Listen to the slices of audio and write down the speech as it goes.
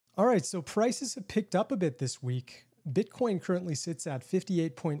All right, so prices have picked up a bit this week. Bitcoin currently sits at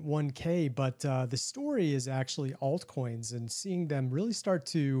 58.1K, but the story is actually altcoins and seeing them really start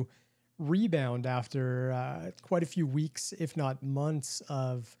to rebound after quite a few weeks, if not months,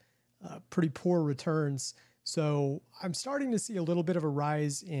 of pretty poor returns. So I'm starting to see a little bit of a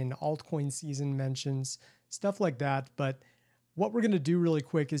rise in altcoin season mentions, stuff like that. But what we're going to do really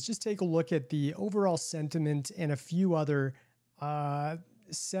quick is just take a look at the overall sentiment and a few other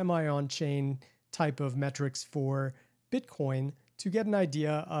semi-on-chain type of metrics for Bitcoin to get an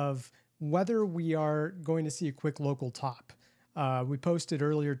idea of whether we are going to see a quick local top. We posted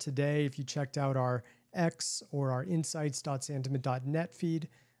earlier today, if you checked out our X or our insights.santiment.net feed,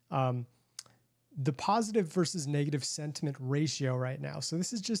 the positive versus negative sentiment ratio right now. So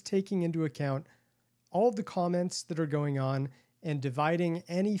this is just taking into account all of the comments that are going on and dividing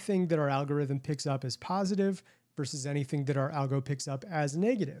anything that our algorithm picks up as positive versus anything that our algo picks up as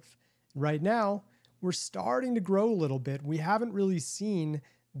negative. Right now, we're starting to grow a little bit. We haven't really seen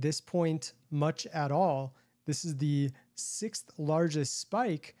this point much at all. This is the 6th largest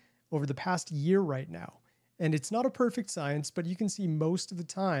spike over the past year right now. And it's not a perfect science, but you can see most of the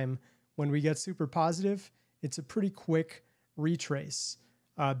time when we get super positive, it's a pretty quick retrace.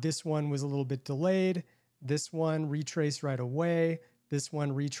 This one was a little bit delayed. This one retraced right away. This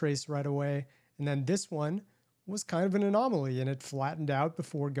one retraced right away. And then this one was kind of an anomaly and it flattened out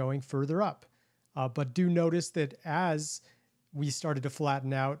before going further up. But do notice that as we started to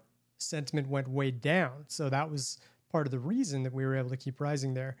flatten out, sentiment went way down. So that was part of the reason that we were able to keep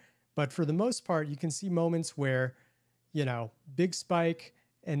rising there. But for the most part, you can see moments where, big spike,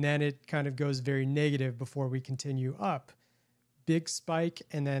 and then it kind of goes very negative before we continue up. Big spike,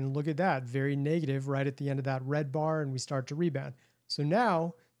 and then look at that, very negative right at the end of that red bar, and we start to rebound. So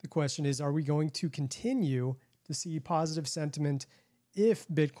now the question is, are we going to continue to see positive sentiment if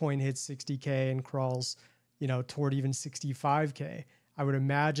Bitcoin hits 60K and crawls, toward even 65K? I would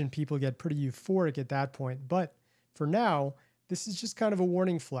imagine people get pretty euphoric at that point. But for now, this is just kind of a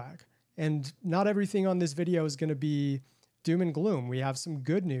warning flag. And not everything on this video is going to be doom and gloom. We have some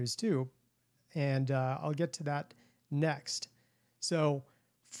good news too. And I'll get to that next. So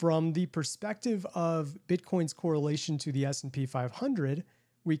from the perspective of Bitcoin's correlation to the S&P 500,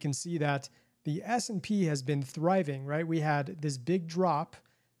 we can see that the S&P has been thriving, right? We had this big drop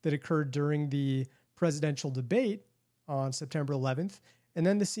that occurred during the presidential debate on September 11th. And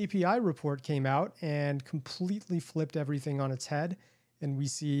then the CPI report came out and completely flipped everything on its head. And we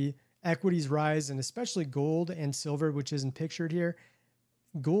see equities rise, and especially gold and silver, which isn't pictured here.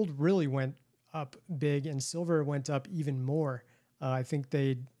 Gold really went up big and silver went up even more. I think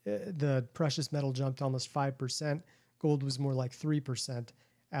the precious metal jumped almost 5%. Gold was more like 3%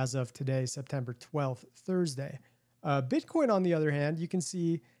 as of today, September 12th, Thursday. Bitcoin, on the other hand, you can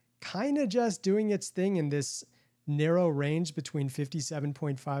see kind of just doing its thing in this narrow range between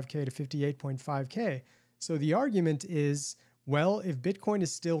 57.5K to 58.5K. So the argument is, well, if Bitcoin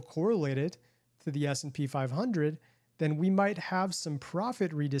is still correlated to the S&P 500, then we might have some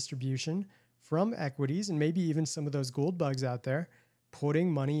profit redistribution from equities and maybe even some of those gold bugs out there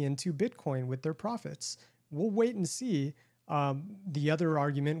putting money into Bitcoin with their profits. We'll wait and see. The other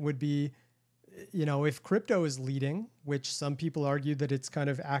argument would be, if crypto is leading, which some people argue that it's kind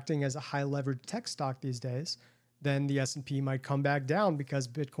of acting as a high leverage tech stock these days, then the S&P might come back down because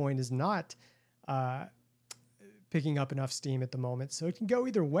Bitcoin is not picking up enough steam at the moment. So it can go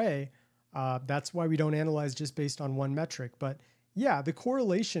either way. That's why we don't analyze just based on one metric. But yeah, the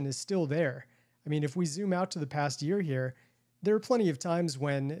correlation is still there. I mean, if we zoom out to the past year here, there are plenty of times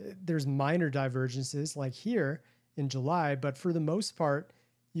when there's minor divergences like here in July, but for the most part,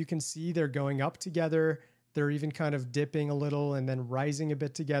 you can see they're going up together. They're even kind of dipping a little and then rising a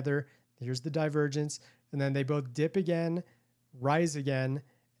bit together. Here's the divergence. And then they both dip again, rise again.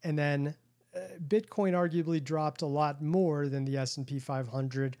 And then Bitcoin arguably dropped a lot more than the S&P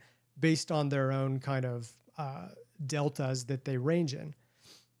 500 based on their own kind of deltas that they range in.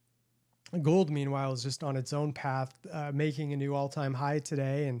 Gold, meanwhile, is just on its own path, making a new all-time high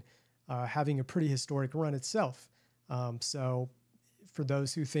today and having a pretty historic run itself. So for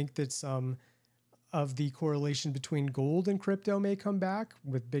those who think that some of the correlation between gold and crypto may come back,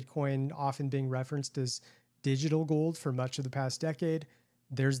 with Bitcoin often being referenced as digital gold for much of the past decade,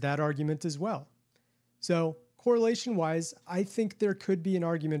 there's that argument as well. So correlation-wise, I think there could be an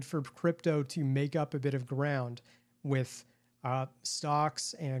argument for crypto to make up a bit of ground with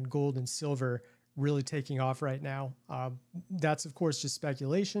stocks and gold and silver really taking off right now. That's, of course, just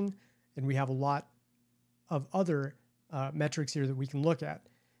speculation, and we have a lot of other metrics here that we can look at.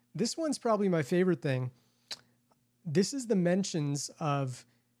 This one's probably my favorite thing. This is the mentions of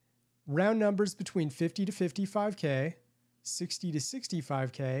round numbers between 50 to 55K, 60 to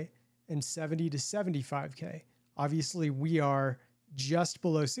 65K, and 70 to 75K. Obviously, we are just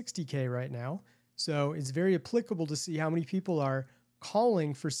below 60K right now. So it's very applicable to see how many people are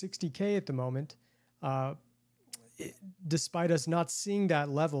calling for 60K at the moment, despite us not seeing that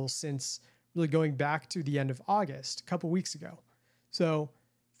level since really going back to the end of August, a couple weeks ago. So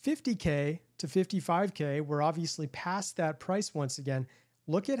 50K to 55K, we're obviously past that price once again.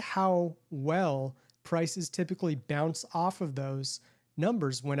 Look at how well prices typically bounce off of those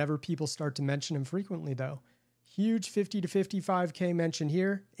numbers whenever people start to mention them frequently, though. Huge 50 to 55K mention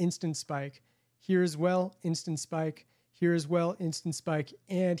here, instant spike. Here as well, instant spike. Here as well, instant spike.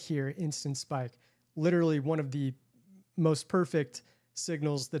 And here, instant spike. Literally one of the most perfect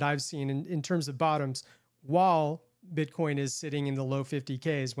signals that I've seen in terms of bottoms, while Bitcoin is sitting in the low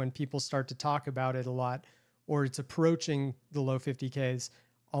 50Ks when people start to talk about it a lot, or it's approaching the low 50Ks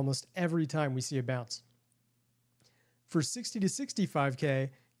almost every time we see a bounce. For 60 to 65K,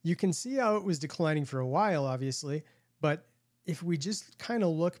 you can see how it was declining for a while, obviously, but if we just kind of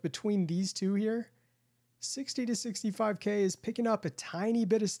look between these two here, 60 to 65K is picking up a tiny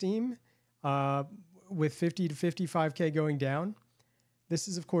bit of steam with 50 to 55K going down. This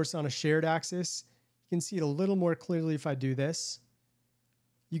is, of course, on a shared axis. You can see it a little more clearly if I do this.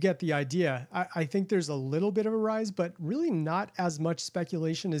 You get the idea. I think there's a little bit of a rise, but really not as much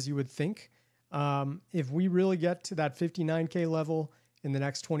speculation as you would think. If we really get to that 59K level in the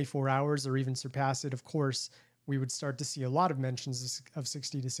next 24 hours or even surpass it, of course, we would start to see a lot of mentions of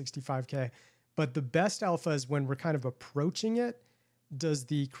 60 to 65K. But the best alpha is when we're kind of approaching it. Does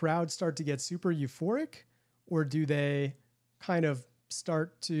the crowd start to get super euphoric, or do they kind of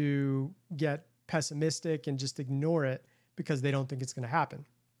start to get pessimistic and just ignore it because they don't think it's going to happen?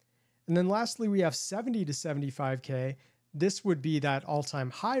 And then lastly, we have 70 to 75K. This would be that all-time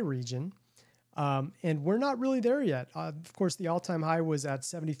high region. And we're not really there yet. Of course, the all-time high was at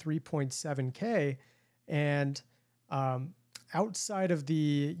 73.7K. And outside of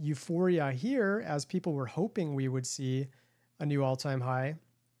the euphoria here, as people were hoping we would see a new all-time high,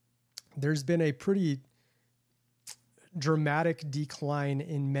 there's been a pretty dramatic decline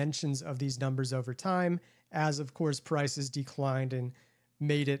in mentions of these numbers over time, as of course prices declined and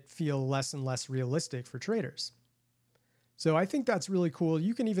made it feel less and less realistic for traders. So I think that's really cool.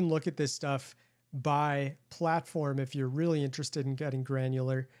 You can even look at this stuff by platform if you're really interested in getting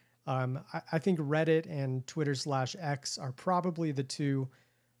granular. I think Reddit and Twitter/X are probably the two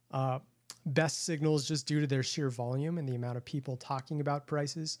best signals just due to their sheer volume and the amount of people talking about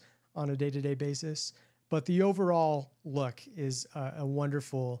prices on a day-to-day basis. But the overall look is a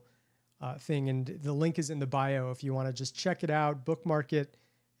wonderful thing. And the link is in the bio if you want to just check it out, bookmark it,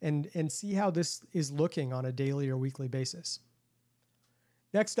 and see how this is looking on a daily or weekly basis.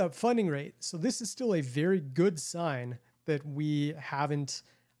 Next up, funding rate. So this is still a very good sign that we haven't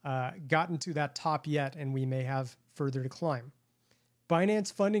gotten to that top yet, and we may have further to climb.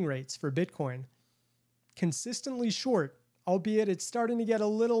 Binance funding rates for Bitcoin, consistently short, albeit it's starting to get a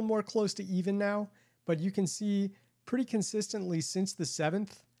little more close to even now, but you can see pretty consistently since the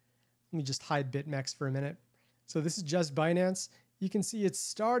 7th. Let me just hide BitMEX for a minute. So this is just Binance. You can see it's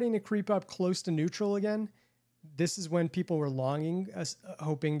starting to creep up close to neutral again. This is when people were longing,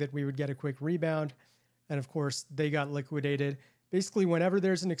 hoping that we would get a quick rebound. And of course, they got liquidated. Basically, whenever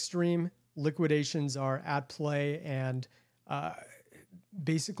there's an extreme, liquidations are at play and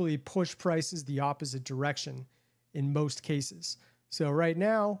basically push prices the opposite direction in most cases. So right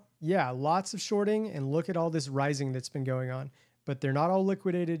now, yeah, lots of shorting, and look at all this rising that's been going on. But they're not all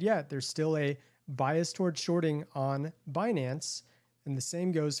liquidated yet. There's still a bias towards shorting on Binance. And the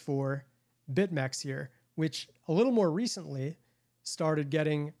same goes for BitMEX here, which a little more recently started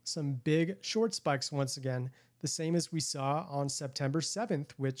getting some big short spikes once again, the same as we saw on September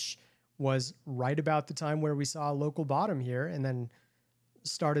 7th, which was right about the time where we saw a local bottom here and then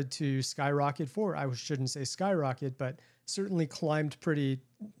started to skyrocket forward. I shouldn't say skyrocket, but certainly climbed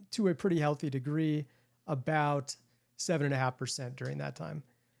to a pretty healthy degree, about 7.5% during that time.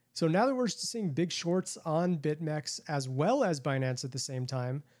 So now that we're seeing big shorts on BitMEX as well as Binance at the same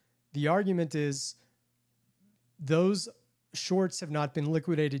time, the argument is those shorts have not been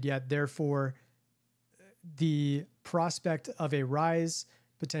liquidated yet. Therefore, the prospect of a rise,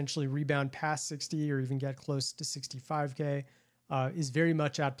 potentially rebound past 60 or even get close to 65K is very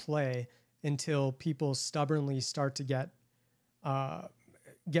much at play until people stubbornly start to get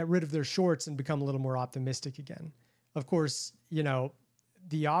rid of their shorts and become a little more optimistic again. Of course, you know,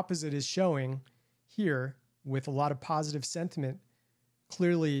 the opposite is showing here with a lot of positive sentiment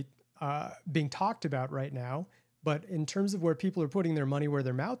clearly being talked about right now. But in terms of where people are putting their money where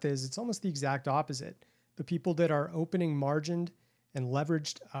their mouth is, it's almost the exact opposite. The people that are opening margined and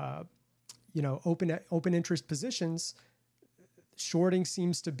leveraged, open interest positions, shorting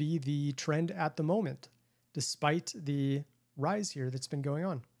seems to be the trend at the moment, despite the rise here that's been going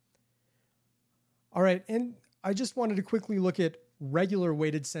on. All right, and I just wanted to quickly look at regular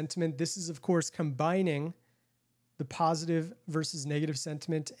weighted sentiment. This is, of course, combining the positive versus negative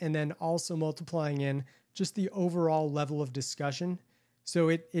sentiment and then also multiplying in just the overall level of discussion. So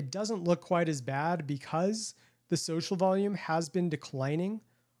it doesn't look quite as bad because the social volume has been declining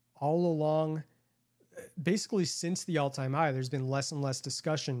all along, basically since the all-time high. There's been less and less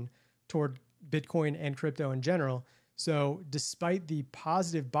discussion toward Bitcoin and crypto in general. So despite the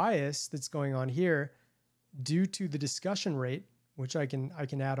positive bias that's going on here, due to the discussion rate, which I can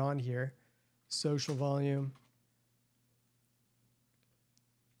add on here, social volume,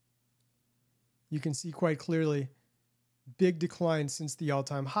 you can see quite clearly big decline since the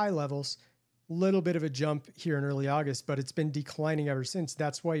all-time high levels, little bit of a jump here in early August, but it's been declining ever since.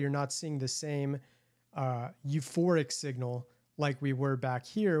 That's why you're not seeing the same euphoric signal like we were back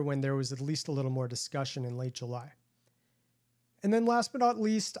here when there was at least a little more discussion in late July. And then last but not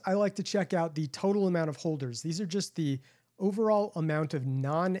least, I like to check out the total amount of holders. These are just the overall amount of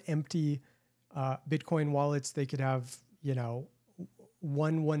non-empty Bitcoin wallets. They could have,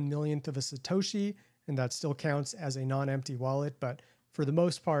 1/1,000,000th of a Satoshi, and that still counts as a non-empty wallet. But for the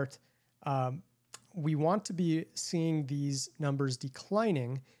most part, we want to be seeing these numbers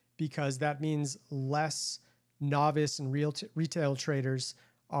declining because that means less novice and retail traders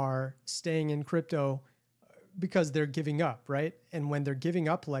are staying in crypto because they're giving up, right? And when they're giving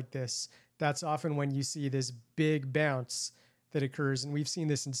up like this, that's often when you see this big bounce that occurs. And we've seen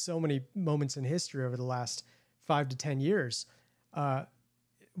this in so many moments in history over the last 5 to 10 years.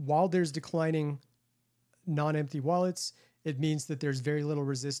 While there's declining non-empty wallets, it means that there's very little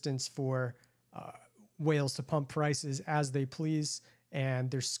resistance for whales to pump prices as they please.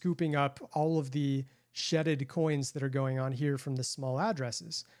 And they're scooping up all of the shedded coins that are going on here from the small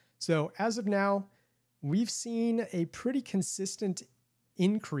addresses. So as of now, we've seen a pretty consistent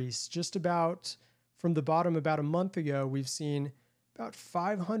increase. Just about from the bottom about a month ago, we've seen about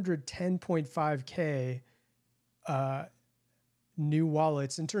 510.5K new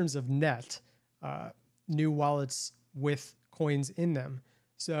wallets in terms of net new wallets with coins in them.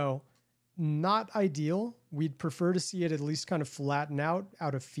 So not ideal. We'd prefer to see it at least kind of flatten out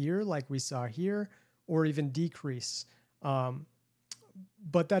of fear like we saw here, or even decrease.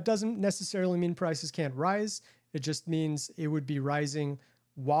 But that doesn't necessarily mean prices can't rise. It just means it would be rising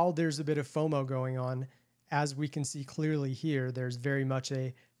while there's a bit of FOMO going on. As we can see clearly here, there's very much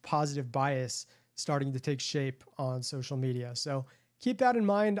a positive bias starting to take shape on social media. So keep that in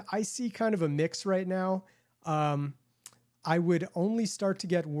mind. I see kind of a mix right now. I would only start to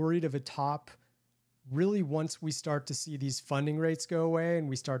get worried of a top really once we start to see these funding rates go away and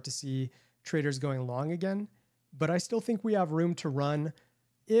we start to see traders going long again. But I still think we have room to run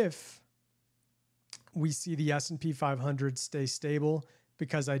if we see the S&P 500 stay stable,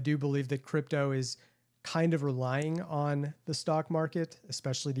 because I do believe that crypto is kind of relying on the stock market,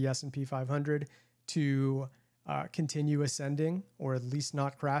 especially the S&P 500, to continue ascending or at least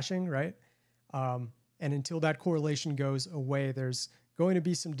not crashing, right? And until that correlation goes away, there's going to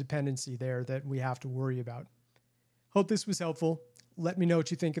be some dependency there that we have to worry about. Hope this was helpful. Let me know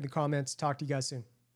what you think in the comments. Talk to you guys soon.